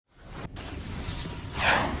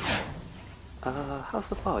How's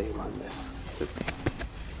the volume on this?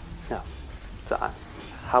 No, it's on.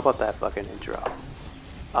 How about that fucking intro?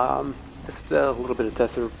 Just a little bit of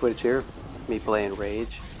tester footage here, me playing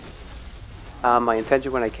Rage. My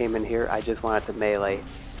intention when I came in here, I just wanted to melee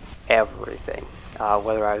everything.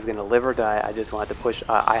 Whether I was going to live or die, I just wanted to push.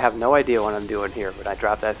 I have no idea what I'm doing here, but I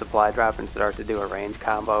dropped that supply drop and start to do a range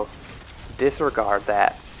combo. Disregard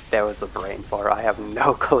that. That was the brain fart. I have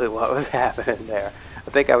no clue what was happening there. I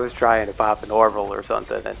think I was trying to pop an orbital or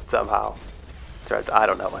something and somehow I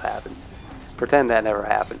don't know what happened. Pretend that never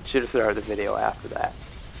happened. Should have started the video after that.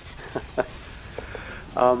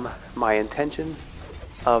 My intention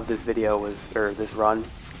of this video was, or this run,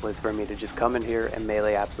 was for me to just come in here and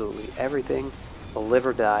melee absolutely everything, live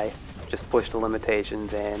or die, just push the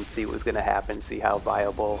limitations and see what was going to happen, see how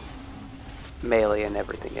viable melee and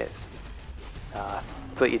everything is.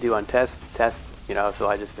 That's what you do on test, you know, so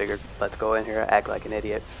I just figured, let's go in here, act like an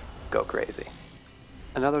idiot, go crazy.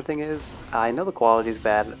 Another thing is, I know the quality's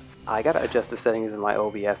bad. I gotta adjust the settings in my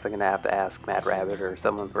OBS. I'm gonna have to ask Mad Rabbit or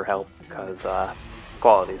someone for help because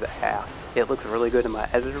quality's ass. It looks really good in my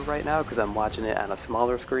editor right now because I'm watching it on a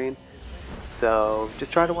smaller screen. So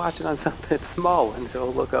just try to watch it on something small and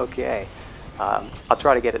it'll look okay. I'll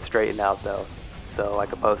try to get it straightened out though, so I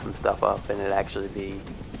can post some stuff up and it actually be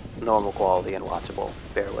normal quality and watchable.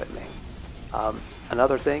 Bear with me.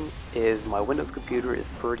 Another thing is my Windows computer is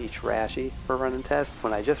pretty trashy for running tests.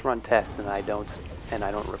 When I just run tests and I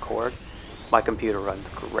don't record, my computer runs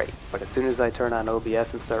great. But as soon as I turn on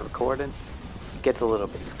OBS and start recording, it gets a little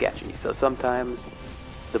bit sketchy. So sometimes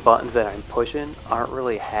the buttons that I'm pushing aren't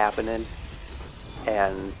really happening.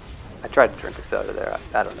 And I tried to drink a soda there.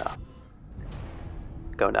 I don't know.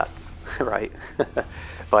 Go nuts, right?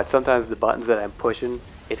 But sometimes the buttons that I'm pushing,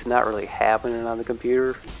 it's not really happening on the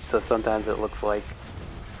computer, so sometimes it looks like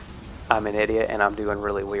I'm an idiot and I'm doing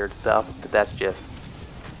really weird stuff, but that's just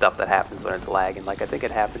stuff that happens when it's lagging. Like I think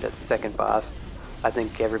it happened at the second boss. I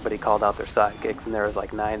think everybody called out their sidekicks and there was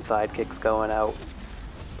like 9 sidekicks going out,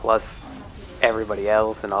 plus everybody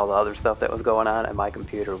else and all the other stuff that was going on, and my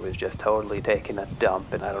computer was just totally taking a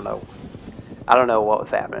dump, and I don't know what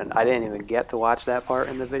was happening. I didn't even get to watch that part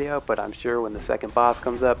in the video, but I'm sure when the second boss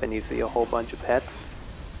comes up and you see a whole bunch of pets,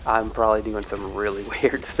 I'm probably doing some really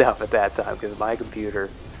weird stuff at that time because my computer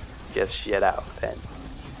just shit out then.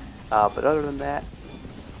 But other than that,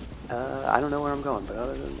 I don't know where I'm going, but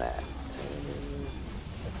other than that,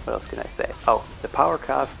 what else can I say? Oh, the power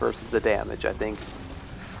cost versus the damage. I think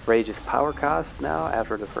Rage's power cost now,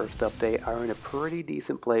 after the first update, are in a pretty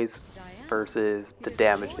decent place versus the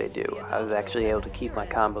damage they do. I was actually able to keep my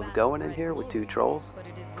combos going in here with 2 trolls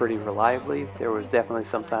pretty reliably. There was definitely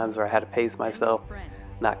some times where I had to pace myself,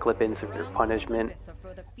 not clip in severe punishment,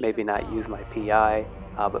 maybe not use my PI,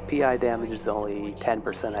 but PI damage is only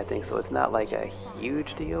 10% I think, so it's not like a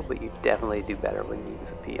huge deal, but you definitely do better when you use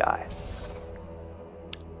a PI.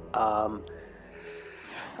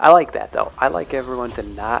 I like that though. I like everyone to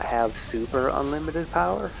not have super unlimited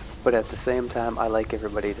power, but at the same time I like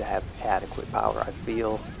everybody to have adequate power. I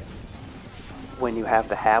feel when you have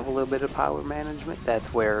to have a little bit of power management,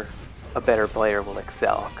 that's where a better player will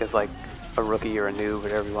excel, because like a rookie or a noob,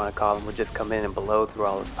 whatever you want to call him, would just come in and blow through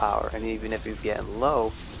all his power, and even if he's getting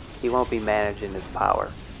low, he won't be managing his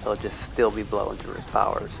power. He'll just still be blowing through his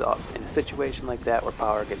power. So in a situation like that where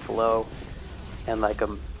power gets low, and like a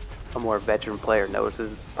more veteran player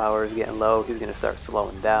notices power is getting low, he's going to start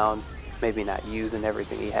slowing down, maybe not using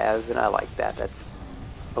everything he has, and I like that. That's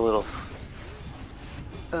a little,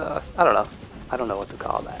 I don't know what to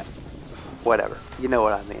call that. Whatever, you know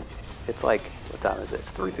what I mean. It's like, what time is it? It's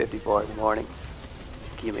 3:54 in the morning.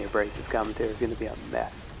 Give me a break, this commentary is going to be a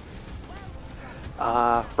mess.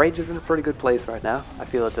 Rage is in a pretty good place right now. I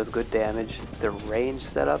feel it does good damage. The range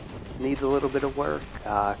setup needs a little bit of work,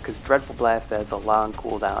 because Dreadful Blast has a long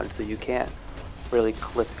cooldown, so you can't really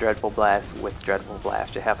clip Dreadful Blast with Dreadful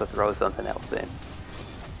Blast. You have to throw something else in.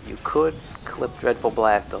 You could clip Dreadful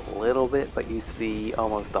Blast a little bit, but you see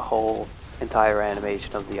almost the whole entire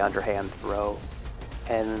animation of the underhand throw,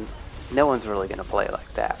 and no one's really going to play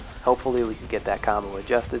like that. Hopefully we can get that combo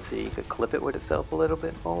adjusted so you could clip it with itself a little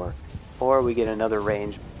bit more, or we get another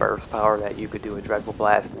range burst power that you could do a Dreadful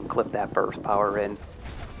Blast and clip that burst power in,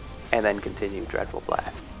 and then continue Dreadful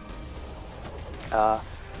Blast.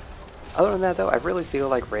 Other than that though, I really feel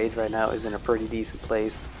like Rage right now is in a pretty decent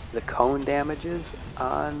place. The cone damages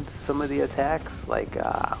on some of the attacks, like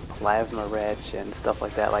Plasma Wretch and stuff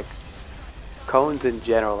like that, like cones in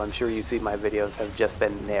general, I'm sure you see my videos, have just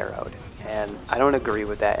been narrowed. And I don't agree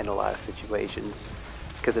with that in a lot of situations,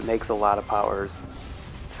 because it makes a lot of powers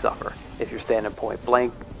suffer. If you're standing point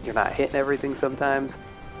blank, you're not hitting everything sometimes,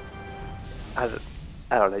 I,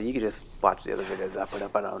 I don't know, you can just watch the other videos I put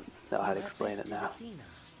up. I don't know how to explain it now.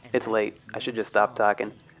 It's late, I should just stop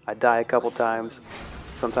talking. I die a couple times.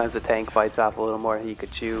 Sometimes the tank bites off a little more than he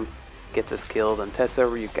could chew, gets us killed. On test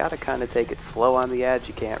server, you gotta kind of take it slow on the edge.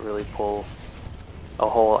 You can't really pull a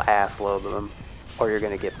whole ass load of them, or you're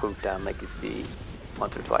gonna get pooped on like you see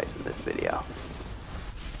once or twice in this video.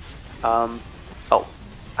 Oh,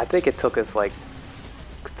 I think it took us like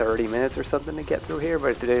 30 minutes or something to get through here, but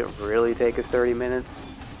it didn't really take us 30 minutes.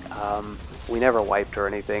 We never wiped or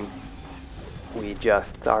anything. We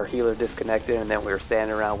just, our healer disconnected, and then we were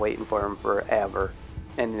standing around waiting for him forever,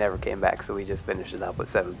 and he never came back, so we just finished it up with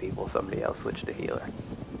 7 people. Somebody else switched to healer.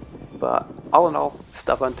 But all in all,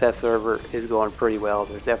 stuff on test server is going pretty well.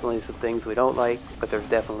 There's definitely some things we don't like, but there's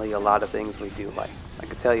definitely a lot of things we do like. I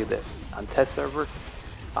can tell you this, on test server,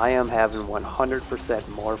 I am having 100%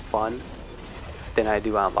 more fun than I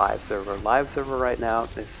do on live server. Live server right now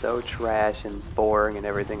is so trash and boring, and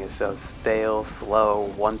everything is so stale, slow,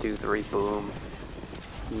 1, 2, 3, boom.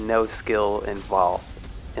 No skill involved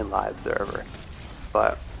in live server.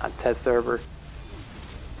 But on test server,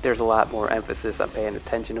 there's a lot more emphasis on paying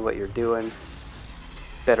attention to what you're doing,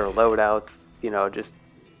 better loadouts, you know,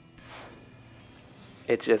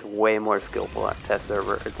 it's just way more skillful on test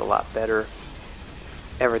server. It's a lot better.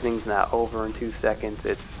 Everything's not over in 2 seconds.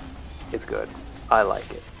 It's good. I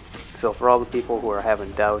like it. So for all the people who are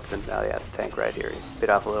having doubts, and oh yeah, the tank right here, he bit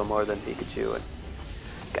off a little more than Pikachu and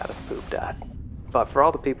got us pooped on. But for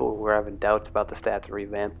all the people who are having doubts about the stats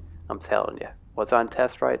revamp, I'm telling you, what's on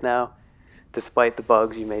test right now, despite the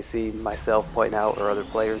bugs you may see myself point out or other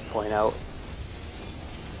players point out,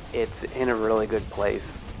 it's in a really good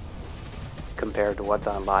place compared to what's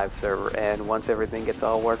on live server. And once everything gets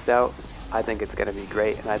all worked out, I think it's going to be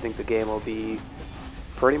great, and I think the game will be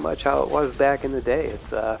pretty much how it was back in the day.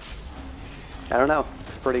 It's I don't know,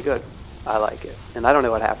 it's pretty good. I like it. And I don't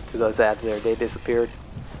know what happened to those ads there. They disappeared.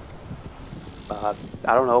 I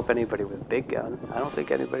don't know if anybody was big gun. I don't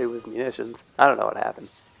think anybody was munitions. I don't know what happened.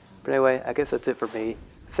 But anyway, I guess that's it for me.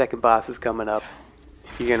 Second boss is coming up.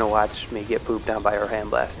 You're going to watch me get pooped down by our hand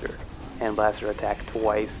blaster. Hand blaster attack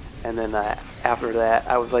twice. And then after that,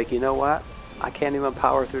 I was like, you know what? I can't even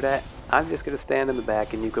power through that. I'm just going to stand in the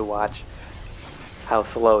back, and you can watch how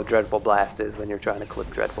slow Dreadful Blast is when you're trying to clip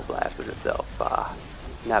Dreadful Blast with yourself.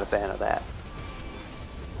 Not a fan of that.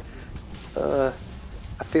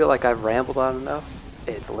 I feel like I've rambled on enough.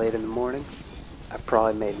 It's late in the morning. I've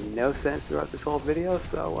probably made no sense throughout this whole video,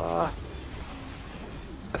 so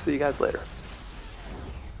I'll see you guys later.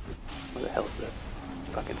 Where the hell's the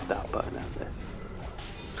fucking stop button on this?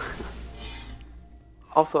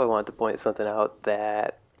 Also, I wanted to point something out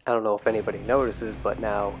that I don't know if anybody notices, but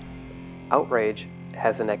now Outrage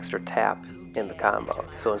has an extra tap in the combo.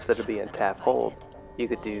 So instead of being tap hold, you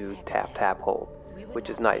could do tap tap hold, which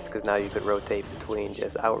is nice because now you could rotate between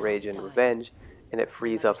just Outrage and Revenge, and it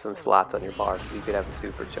frees up some slots on your bar, so you could have a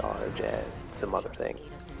supercharge and some other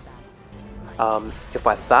things. If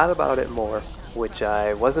I thought about it more, which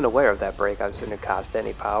I wasn't aware of that break, I was going to cost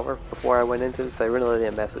any power before I went into this. I really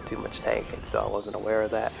didn't mess with too much tanking, so I wasn't aware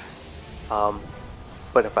of that.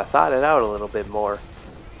 But if I thought it out a little bit more,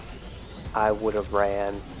 I would have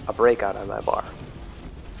ran a breakout on my bar.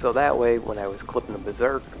 So that way, when I was clipping the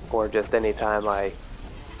Berserk, or just any time I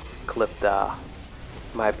clipped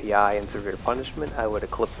my PI and Severe Punishment, I would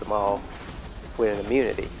have clipped them all with an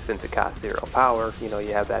immunity. Since it costs 0 power, you know,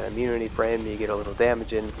 you have that immunity frame, you get a little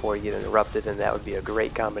damage in before you get interrupted, and that would be a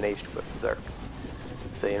great combination with Berserk.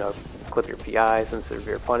 So, you know, clip your PI, some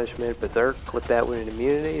Severe Punishment, Berserk, clip that with an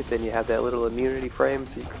immunity, then you have that little immunity frame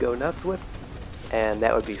so you can go nuts with, and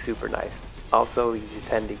that would be super nice. Also, you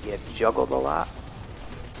tend to get juggled a lot,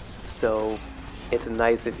 so it's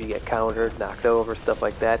nice if you get countered, knocked over, stuff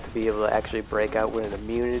like that, to be able to actually break out with an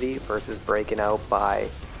immunity versus breaking out by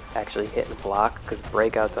actually hitting a block, because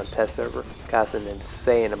breakouts on test server cost an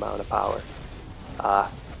insane amount of power.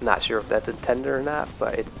 Not sure if that's intended or not,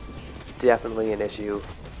 but it's definitely an issue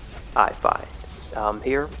I find.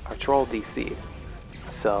 Here, our troll DC.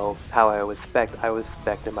 So how I was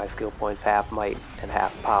spec'ing my skill points half might and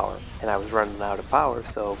half power, and I was running out of power,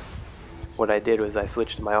 so what I did was I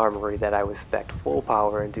switched to my armory that I was spec'd full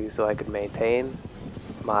power into, so I could maintain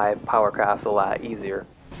my power cost a lot easier,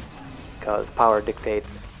 because power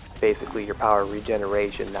dictates basically your power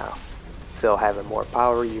regeneration now. So having more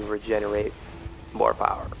power, you regenerate more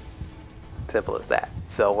power. Simple as that.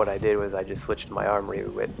 So what I did was I just switched to my armory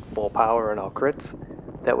with full power and all crits.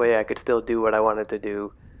 That way I could still do what I wanted to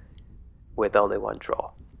do with only one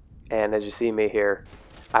troll. And as you see me here,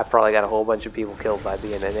 I probably got a whole bunch of people killed by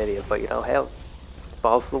being an idiot, but you know, hell,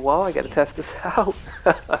 balls to the wall, I gotta test this out.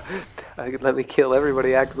 Let me kill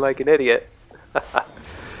everybody acting like an idiot.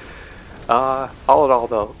 All in all,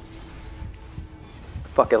 though,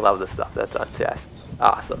 fucking love this stuff that's on chest.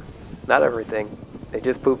 Awesome. Not everything. They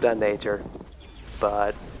just pooped on nature,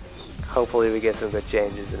 but hopefully we get some good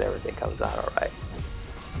changes and everything comes out alright.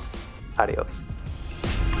 Adios.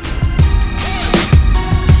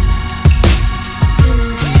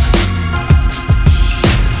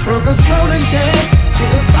 From a floating death to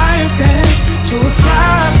a fire death to a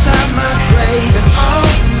fire outside my grave, and oh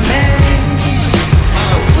man,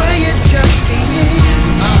 will you just be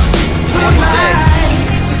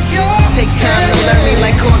take time to learn me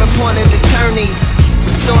like court-appointed attorneys.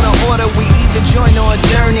 Restore the order, we either join or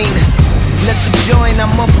adjourning. Let's join,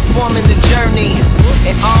 I'm up performing the journey.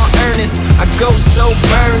 In all earnest, I go so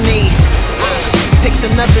burny. Takes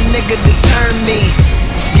another nigga to turn me.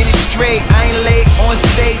 Get it straight, I ain't late on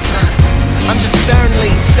stakes. I'm just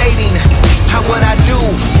sternly stating how what I do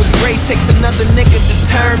with grace takes another nigga to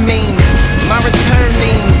turn mean. My return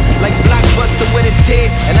means like Blockbuster with a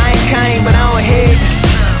tip, and I ain't kind but I don't hit.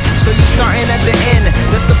 So you starting at the end,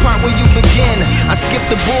 that's the part where you begin. I skip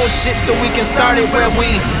the bullshit so we can start it where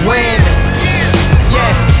we win.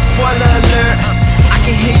 Yeah, spoiler alert, I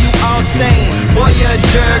can hear you all saying, boy you're a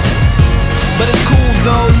jerk. But it's cool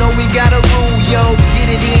though, no we got a rule, yo.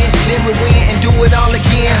 Get it in, then we win and do it all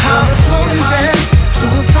again, huh? From a floating death to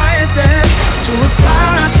a fire death to a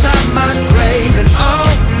fire outside my grave, and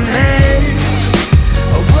oh man,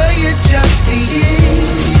 will you just be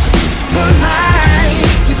polite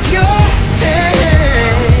with your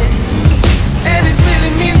head? And it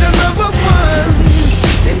really means I'm number one,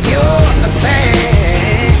 and you're a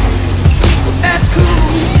fan. Well that's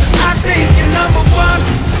cool, 'cause I think you're number one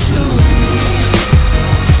too.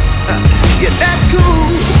 Yeah, that's cool,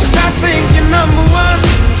 'cause I think you're number one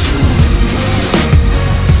too.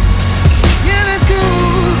 Yeah, that's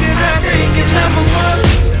cool, 'cause I think you're number one.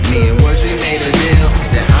 Me and Words, we made a deal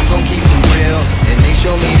that I'm gon' keep them real, and they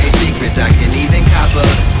show me their secrets, I can even cop a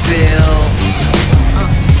feel.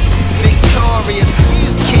 Victorious,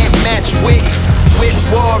 can't match with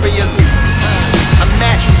warriors. I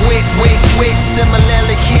match with,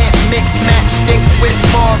 similarly can't mix matchsticks with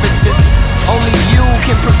Morrises. Only you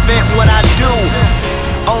can prevent what I do.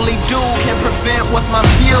 Only do can prevent what's my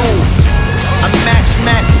view. I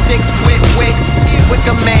match sticks with wicks.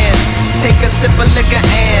 Wicker man, take a sip of liquor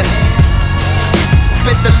and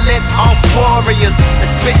spit the lid off warriors and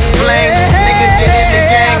spit flames. Nigga did it the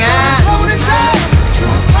gang, huh? Floating death to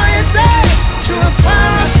a fire death to a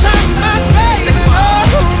fire outside my grave, and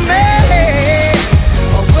oh man,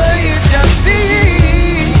 or will you just be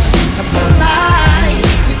polite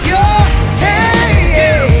with your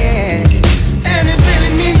head? And it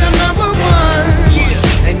really means I'm number one,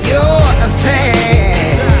 and you're a fan.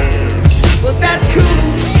 Well that's cool,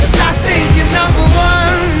 'cause I think you're number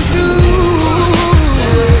one too.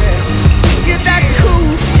 Yeah, that's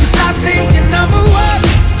cool, 'cause I think you're number one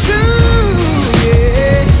too.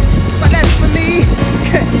 Yeah, but that's for me.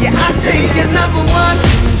 Yeah, I think you're number one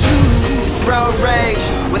too. It's road rage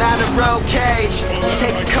without a road cage.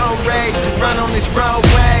 Takes cold rage to run on these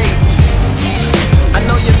roadways. I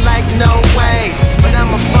know you like no way, but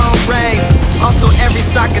I'm a phone race. Also every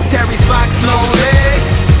soccer Terry Fox slowly.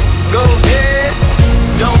 Go ahead,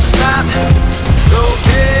 don't stop. Go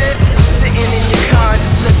ahead, sitting in your car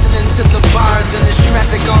just listening to the bars, and there's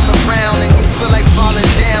traffic all around, and you feel like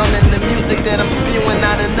falling down, and the music that I'm spewing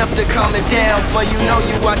not enough to calm it down. For you know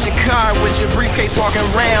you watch your car with your briefcase walking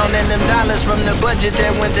around, and them dollars from the budget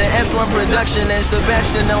that went to S1 production, and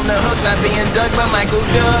Sebastian on the hook not being dug by Michael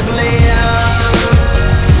Douglas.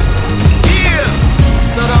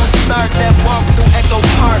 So don't start that walk through Echo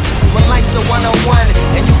Park when life's a 101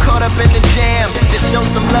 and you caught up in the jam. Just show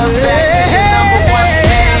some love back to your number one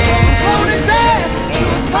fan. Floating death to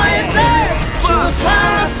a fire death to a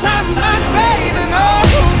fire outside my grave, and oh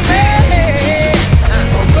man,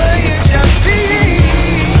 or will you just be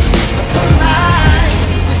polite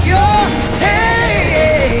with your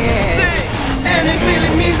head? And it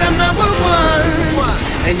really means I'm number one,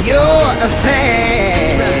 and you're a fan.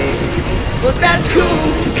 Well that's cool,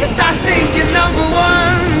 'cause I think you're number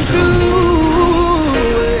one too.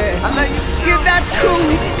 Yeah, that's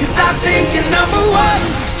cool, 'cause I think you're number one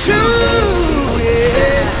too.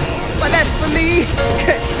 Yeah, well that's for me.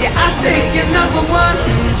 Yeah, I think you're number one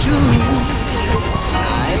too.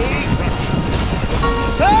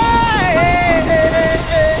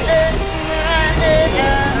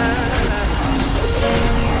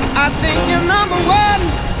 I think you're number one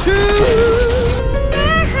too.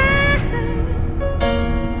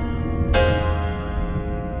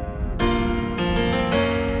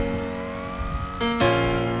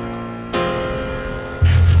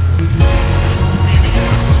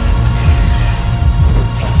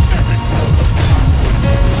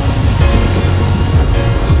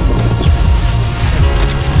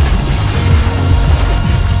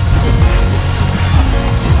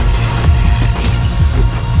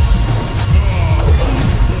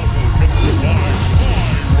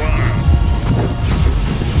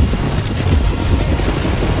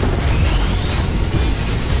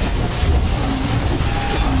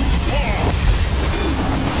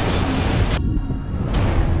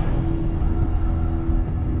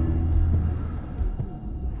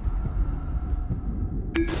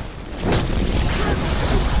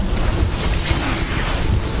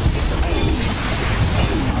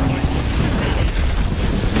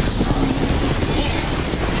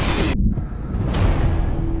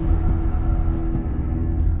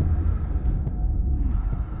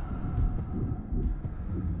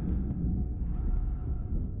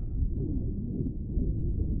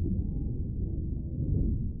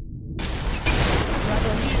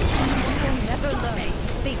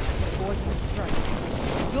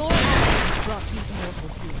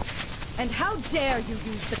 And how dare you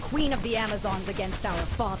use the Queen of the Amazons against our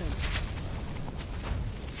father?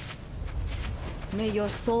 May your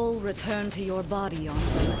soul return to your body on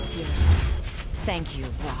Themyscira. Thank you,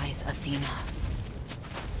 wise Athena.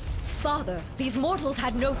 Father, these mortals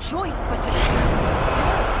had no choice but to...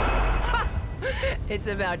 It's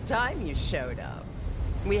about time you showed up.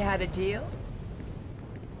 We had a deal?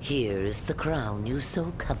 Here is the crown you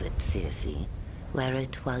so covet, Circe. Wear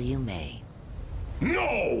it while you may.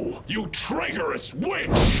 No! You traitorous witch!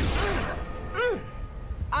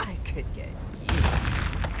 I could get used to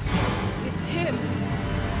this. It's him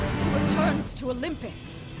who returns to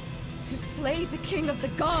Olympus to slay the king of the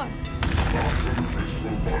gods. Olympus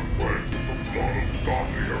will run plagued with the blood of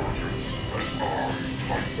godly arrogance, as I,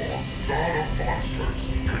 Typhon, god of monsters,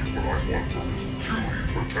 take what I want from this puny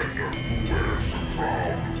pretender who wears the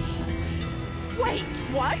crown of Zeus. Wait,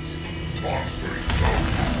 what? Monsters now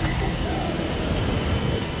rule the world.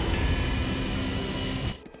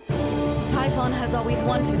 Typhon has always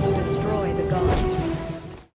wanted to destroy the gods.